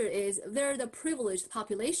picture is they're the privileged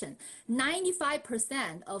population.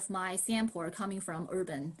 95% of my sample are coming from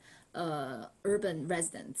urban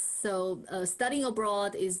residents. So studying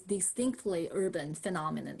abroad is distinctly urban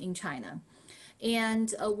phenomenon in China.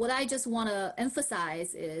 And what I just want to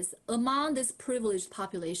emphasize is among this privileged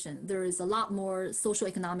population, there is a lot more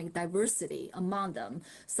socioeconomic diversity among them.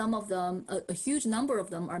 Some of them, a huge number of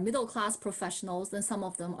them are middle-class professionals, and some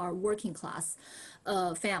of them are working-class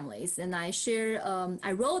families. And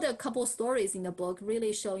I wrote a couple stories in the book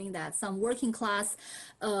really showing that some working-class,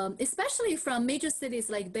 especially from major cities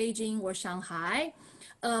like Beijing or Shanghai,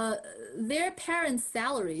 their parents'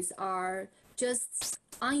 salaries are just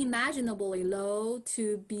unimaginably low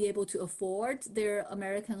to be able to afford their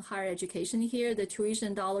American higher education here. The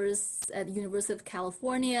tuition dollars at University of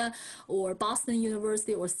California or Boston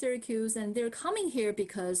University or Syracuse, and they're coming here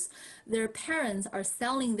because their parents are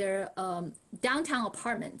selling their downtown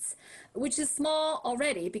apartments, which is small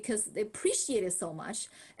already because they appreciate it so much,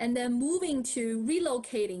 and then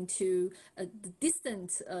relocating to the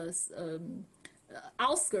distant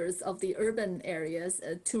outskirts of the urban areas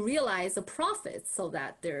to realize the profits so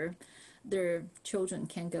that their children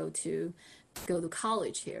can go to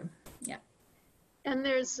college here. Yeah. And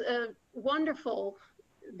there's a wonderful,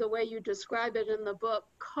 the way you describe it in the book,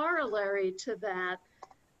 corollary to that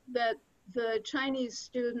the Chinese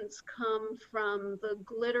students come from the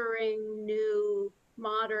glittering new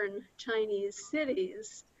modern Chinese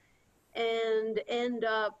cities and end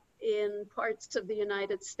up in parts of the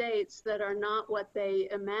United States that are not what they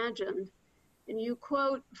imagined. And you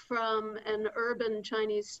quote from an urban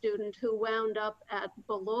Chinese student who wound up at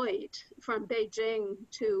Beloit, from Beijing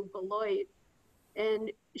to Beloit.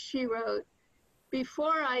 And she wrote,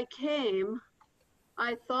 "Before I came,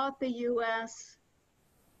 I thought the US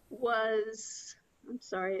was," I'm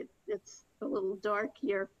sorry, it's a little dark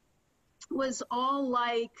here, "was all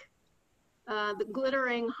like the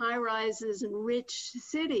glittering high-rises and rich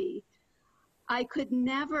city. I could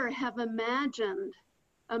never have imagined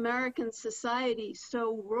American society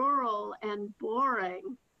so rural and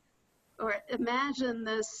boring, or imagine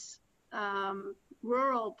this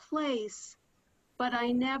rural place, but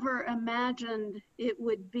I never imagined it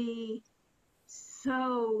would be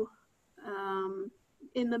so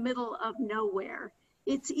in the middle of nowhere.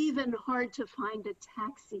 It's even hard to find a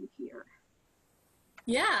taxi here.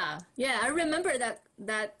 Yeah, I remember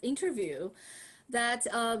that interview.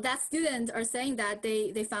 That student are saying that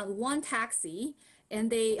they found one taxi and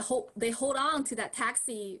they hold on to that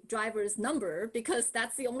taxi driver's number because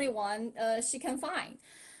that's the only one she can find.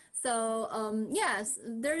 So yes,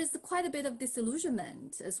 there is quite a bit of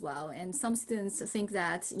disillusionment as well. And some students think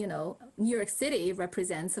that, New York City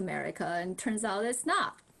represents America, and turns out it's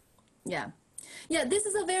not. Yeah. This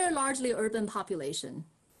is a very largely urban population,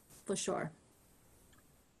 for sure.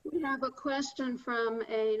 We have a question from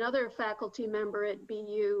another faculty member at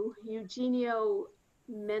BU, Eugenio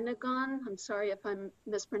Menegon. I'm sorry if I'm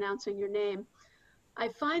mispronouncing your name. I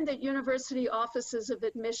find that university offices of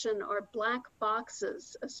admission are black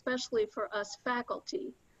boxes, especially for us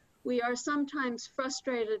faculty. We are sometimes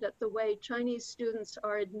frustrated at the way Chinese students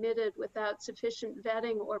are admitted without sufficient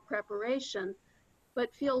vetting or preparation,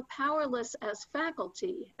 but feel powerless as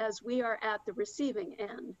faculty as we are at the receiving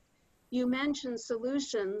end. You mentioned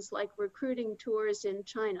solutions like recruiting tours in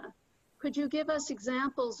China. Could you give us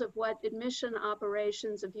examples of what admission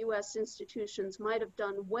operations of US institutions might have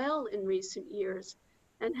done well in recent years,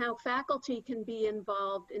 and how faculty can be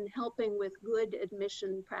involved in helping with good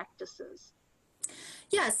admission practices?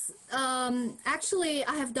 Yes, actually,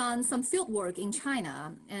 I have done some field work in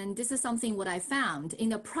China, and this is something what I found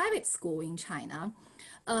in a private school in China.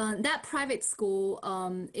 That private school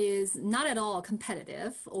is not at all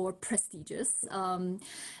competitive or prestigious.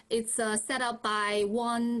 It's set up by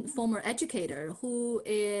one former educator who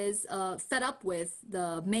is fed up with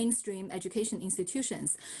the mainstream education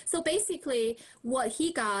institutions. So basically, what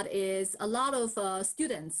he got is a lot of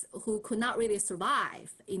students who could not really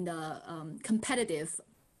survive in the competitive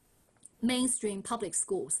mainstream public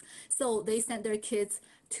schools. So they sent their kids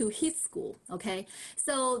to his school. Okay,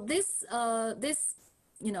 so this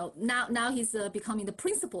now he's becoming the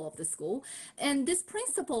principal of the school, and this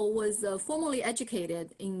principal was formally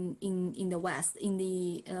educated in the West.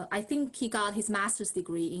 I think he got his master's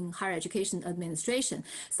degree in higher education administration.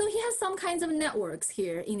 So he has some kinds of networks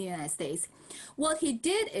here in the United States. What he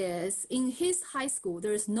did is, in his high school,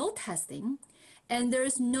 there is no testing, and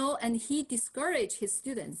he discouraged his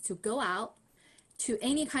students to go out to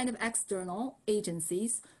any kind of external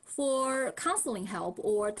agencies for counseling help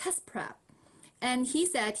or test prep. And he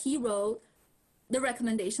said he wrote the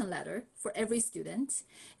recommendation letter for every student.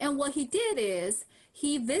 And what he did is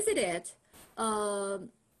he visited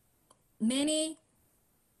many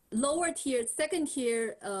lower tier, second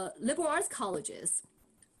tier liberal arts colleges,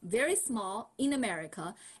 very small in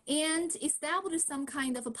America, and established some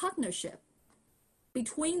kind of a partnership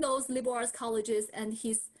between those liberal arts colleges and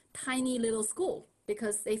his tiny little school,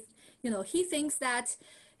 because he thinks that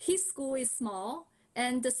his school is small,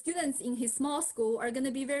 and the students in his small school are going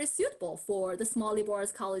to be very suitable for the small liberal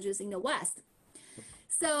arts colleges in the West.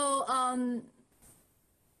 So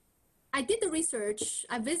I did the research.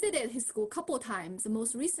 I visited his school a couple of times. The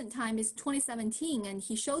most recent time is 2017, and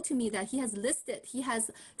he showed to me that he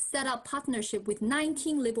has set up partnership with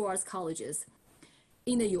 19 liberal arts colleges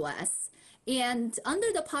in the US. And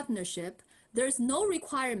under the partnership, there's no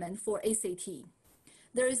requirement for ACT.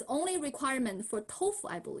 There is only requirement for TOEFL,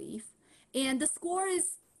 I believe. And the score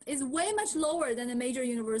is way much lower than the major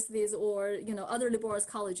universities or other liberal arts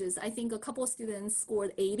colleges. I think a couple of students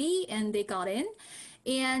scored 80 and they got in.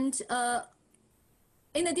 And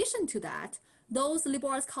in addition to that, those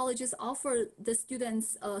liberal arts colleges offer the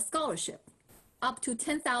students a scholarship up to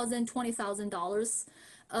 $10,000, $20,000.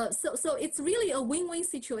 So it's really a win-win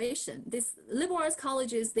situation. These liberal arts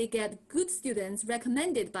colleges, they get good students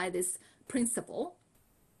recommended by this principal,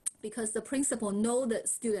 because the principal know the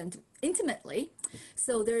student intimately.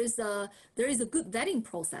 So there is a good vetting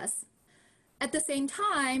process. At the same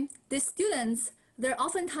time, the students, they're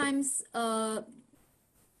oftentimes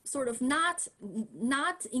sort of not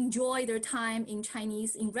enjoy their time in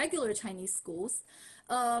regular Chinese schools,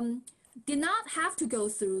 did not have to go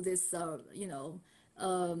through this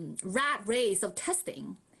rat race of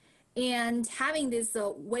testing, and having this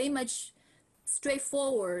way much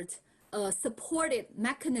straightforward supported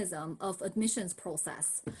mechanism of admissions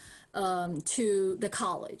process to the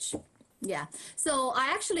college. Yeah, so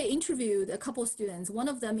I actually interviewed a couple students. One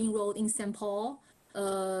of them enrolled in St. Paul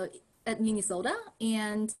at Minnesota,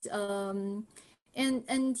 and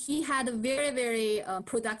And he had a very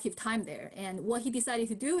productive time there. And what he decided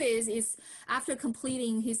to do is after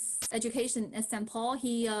completing his education at St. Paul,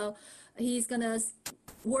 he's gonna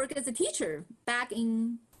work as a teacher back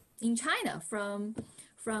in China from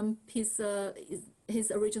his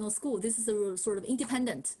original school. This is a sort of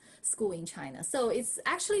independent school in China. So it's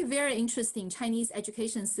actually very interesting. Chinese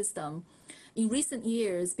education system in recent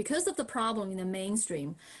years, because of the problem in the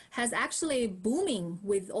mainstream, has actually booming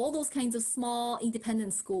with all those kinds of small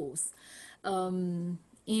independent schools. There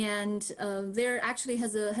actually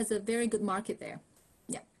has a very good market there.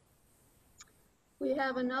 Yeah. We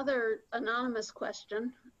have another anonymous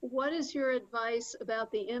question. What is your advice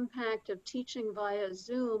about the impact of teaching via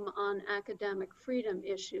Zoom on academic freedom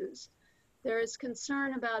issues? There is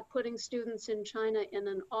concern about putting students in China in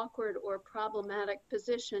an awkward or problematic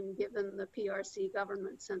position given the PRC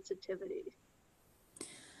government sensitivity.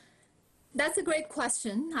 That's a great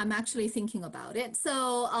question. I'm actually thinking about it.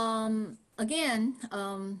 So again,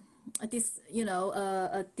 a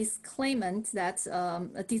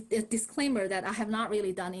disclaimer that I have not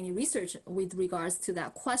really done any research with regards to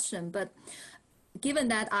that question, but given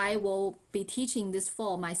that I will be teaching this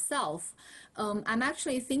fall myself, I'm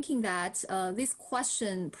actually thinking that this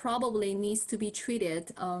question probably needs to be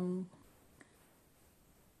treated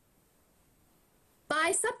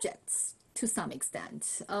by subjects to some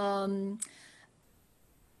extent.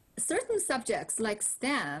 Certain subjects like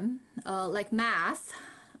STEM, like math,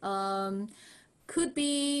 could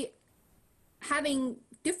be having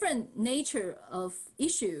different nature of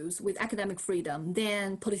issues with academic freedom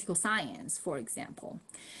than political science, for example.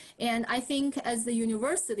 And I think as the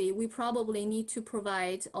university, we probably need to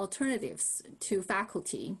provide alternatives to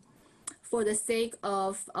faculty for the sake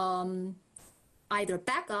of either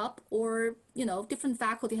backup or, different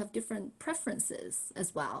faculty have different preferences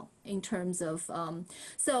as well in terms of,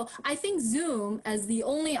 so I think Zoom as the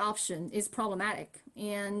only option is problematic,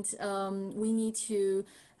 and we need to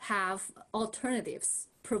have alternatives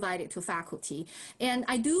provided to faculty. And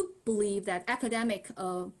I do believe that academic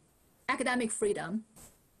freedom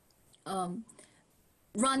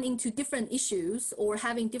run into different issues or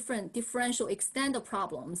having different differential extent of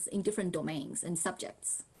problems in different domains and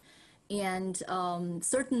subjects. And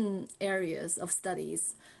certain areas of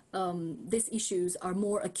studies, these issues are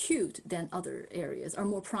more acute than other areas, are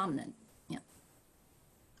more prominent. Yeah.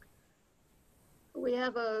 We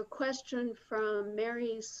have a question from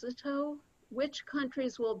Mary Sito. Which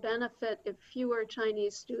countries will benefit if fewer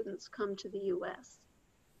Chinese students come to the U.S.?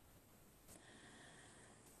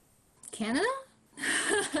 Canada?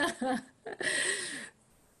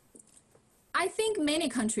 I think many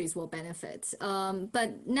countries will benefit,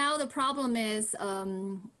 but now the problem is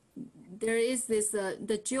there is this,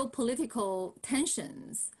 the geopolitical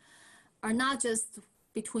tensions are not just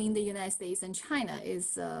between the United States and China.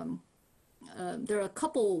 There are a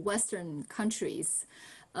couple Western countries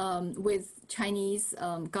with Chinese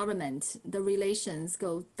government, the relations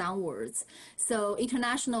go downwards. So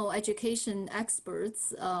international education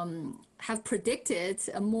experts have predicted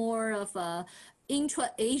more of a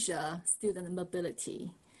intra-Asia student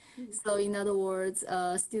mobility. So in other words,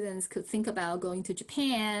 students could think about going to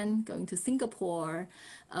Japan, going to Singapore,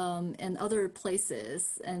 and other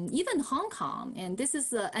places, and even Hong Kong. And this is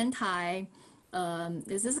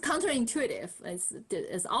this is counterintuitive.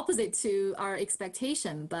 It's opposite to our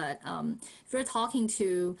expectation. But if you're talking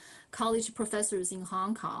to college professors in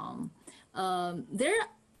Hong Kong, their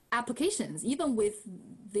applications, even with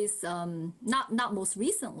this, not most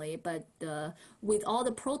recently, but with all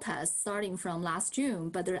the protests starting from last June,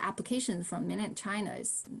 but their applications from mainland China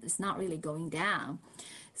is not really going down.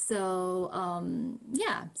 So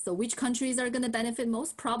yeah, so which countries are going to benefit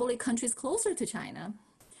most? Probably countries closer to China.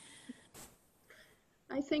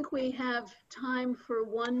 I think we have time for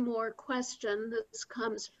one more question. This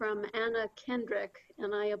comes from Anna Kendrick,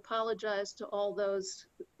 and I apologize to all those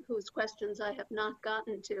whose questions I have not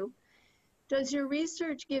gotten to. Does your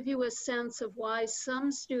research give you a sense of why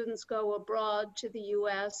some students go abroad to the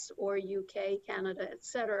US or UK, Canada,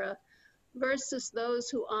 etc., versus those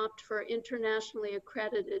who opt for internationally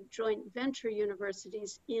accredited joint venture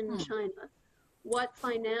universities in China? What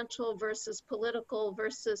financial versus political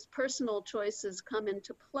versus personal choices come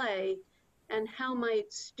into play, and how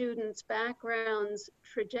might students' backgrounds,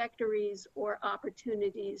 trajectories, or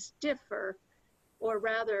opportunities differ? Or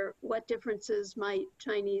rather, what differences might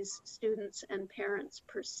Chinese students and parents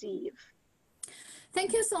perceive?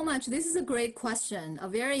 Thank you so much. This is a great question, a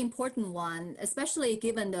very important one, especially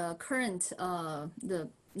given the current, the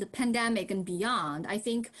pandemic and beyond. I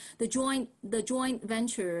think the joint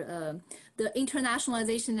venture, the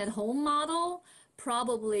internationalization at home model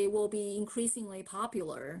probably will be increasingly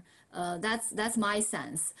popular. That's my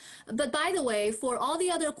sense. But by the way, for all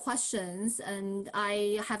the other questions, and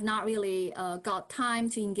I have not really got time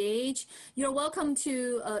to engage, you're welcome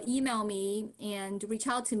to email me and reach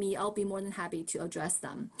out to me. I'll be more than happy to address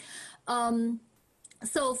them.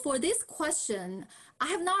 So for this question, I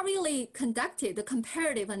have not really conducted the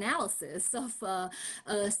comparative analysis of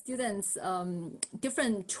students'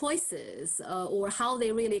 different choices or how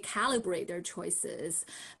they really calibrate their choices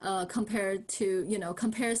compared to,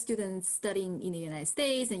 compare students studying in the United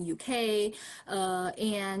States and UK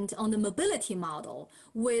and on the mobility model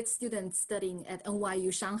with students studying at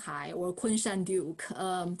NYU Shanghai or Kunshan Duke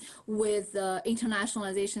with the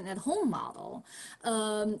internationalization at home model.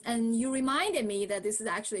 And you reminded me that this is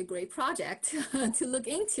actually a great project to look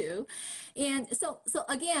into. And so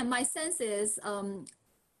again, my sense is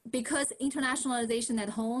because internationalization at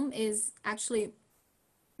home is actually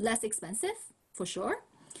less expensive, for sure,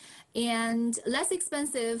 and less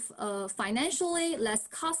expensive financially, less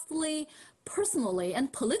costly, personally,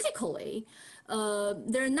 and politically.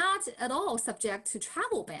 They're not at all subject to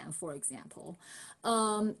travel ban, for example.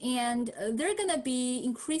 And they're going to be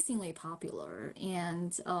increasingly popular.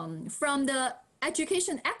 And from the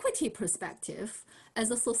education equity perspective, as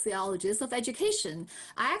a sociologist of education,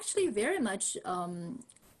 I actually very much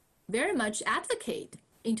advocate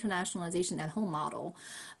internationalization at home model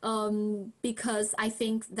because I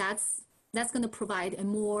think that's going to provide a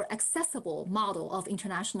more accessible model of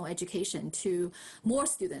international education to more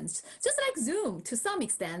students. Just like Zoom, to some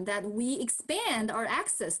extent, that we expand our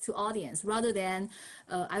access to audience rather than,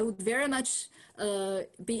 I would very much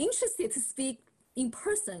be interested to speak in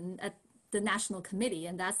person at the national committee,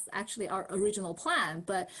 and that's actually our original plan.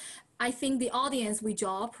 But I think the audience we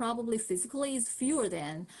draw probably physically is fewer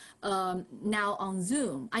than now on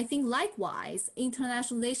Zoom. I think likewise,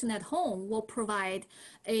 internationalization at home will provide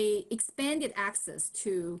a expanded access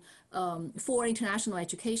to for international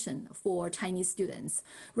education for Chinese students,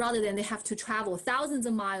 rather than they have to travel thousands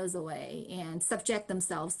of miles away and subject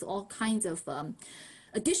themselves to all kinds of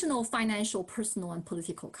additional financial, personal, and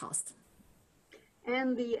political costs.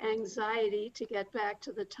 And the anxiety, to get back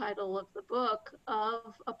to the title of the book,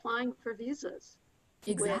 of applying for visas.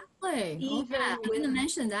 Exactly. I didn't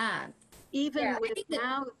mention that. Even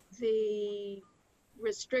without the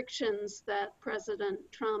restrictions that President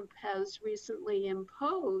Trump has recently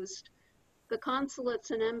imposed, the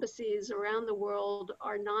consulates and embassies around the world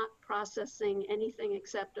are not processing anything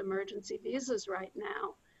except emergency visas right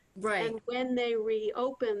now. Right. And when they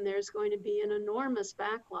reopen, there's going to be an enormous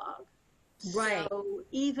backlog. Right. So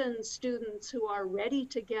even students who are ready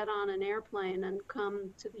to get on an airplane and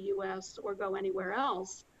come to the US or go anywhere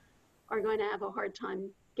else are going to have a hard time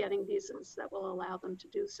getting visas that will allow them to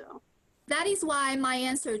do so. That is why my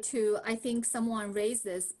answer to, I think someone raised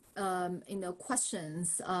this in the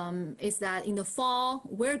questions, is that in the fall,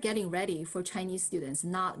 we're getting ready for Chinese students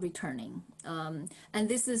not returning. And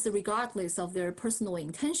this is regardless of their personal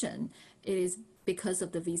intention. It is because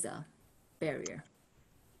of the visa barrier.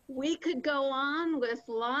 We could go on with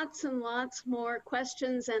lots and lots more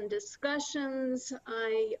questions and discussions.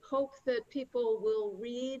 I hope that people will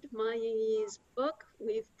read Ma Yingyi's book.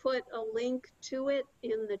 We've put a link to it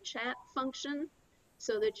in the chat function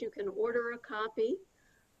so that you can order a copy.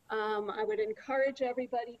 I would encourage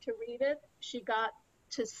everybody to read it. She got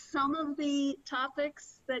to some of the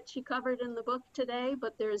topics that she covered in the book today,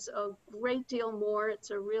 but there's a great deal more.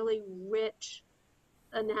 It's a really rich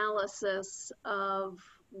analysis of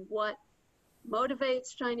what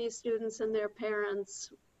motivates Chinese students and their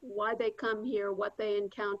parents, why they come here, what they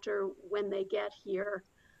encounter when they get here.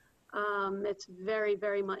 It's very,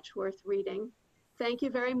 very much worth reading. Thank you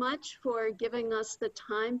very much for giving us the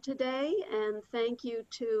time today, and thank you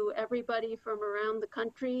to everybody from around the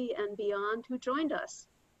country and beyond who joined us.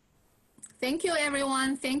 Thank you,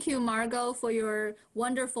 everyone. Thank you, Margot, for your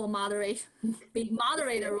wonderful big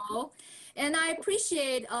moderator role. And I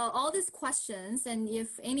appreciate all these questions. And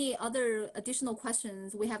if any other additional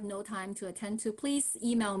questions we have no time to attend to, please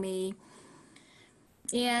email me.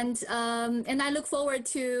 And I look forward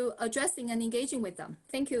to addressing and engaging with them.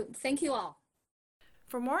 Thank you. Thank you all.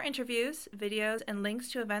 For more interviews, videos, and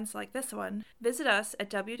links to events like this one, visit us at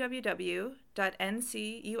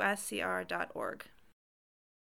www.ncuscr.org.